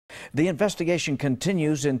The investigation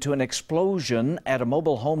continues into an explosion at a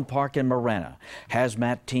mobile home park in Marana.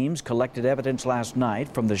 Hazmat teams collected evidence last night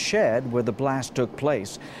from the shed where the blast took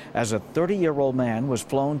place as a 30-year-old man was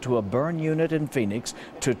flown to a burn unit in Phoenix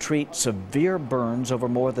to treat severe burns over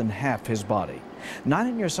more than half his body. 9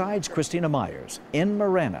 on your side's Christina Myers in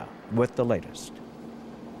Marana with the latest.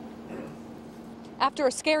 After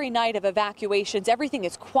a scary night of evacuations, everything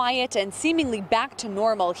is quiet and seemingly back to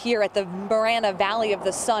normal here at the Marana Valley of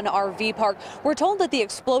the Sun RV Park. We're told that the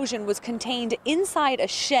explosion was contained inside a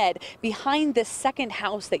shed behind this second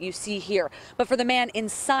house that you see here. But for the man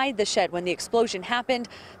inside the shed when the explosion happened,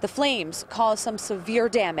 the flames caused some severe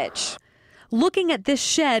damage. Looking at this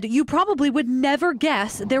shed, you probably would never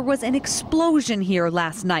guess there was an explosion here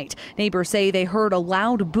last night. Neighbors say they heard a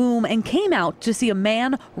loud boom and came out to see a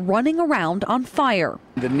man running around on fire.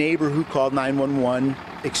 The neighbor who called 911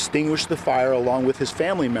 extinguished the fire along with his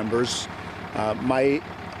family members. My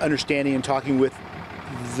understanding in talking with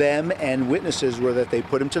them and witnesses were that they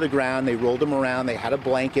put him to the ground, they rolled him around, they had a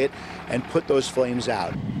blanket and put those flames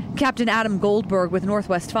out. Captain Adam Goldberg with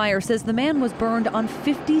Northwest Fire says the man was burned on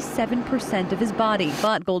 57% of his body.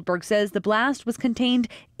 But Goldberg says the blast was contained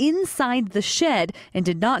inside the shed and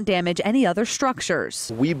did not damage any other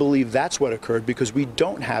structures. We believe that's what occurred because we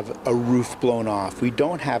don't have a roof blown off. We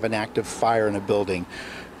don't have an active fire in a building.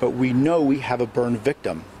 But we know we have a burn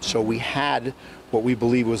victim. So we had what we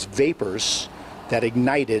believe was vapors that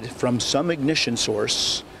ignited from some ignition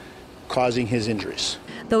source, causing his injuries.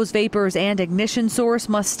 Those vapors and ignition source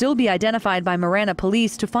must still be identified by Marana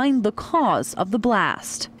police to find the cause of the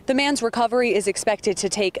blast. The man's recovery is expected to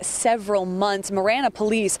take several months. Marana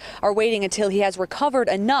police are waiting until he has recovered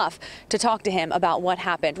enough to talk to him about what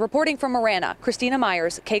happened. Reporting from Marana, Christina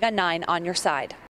Myers, KGUN-9 on your side.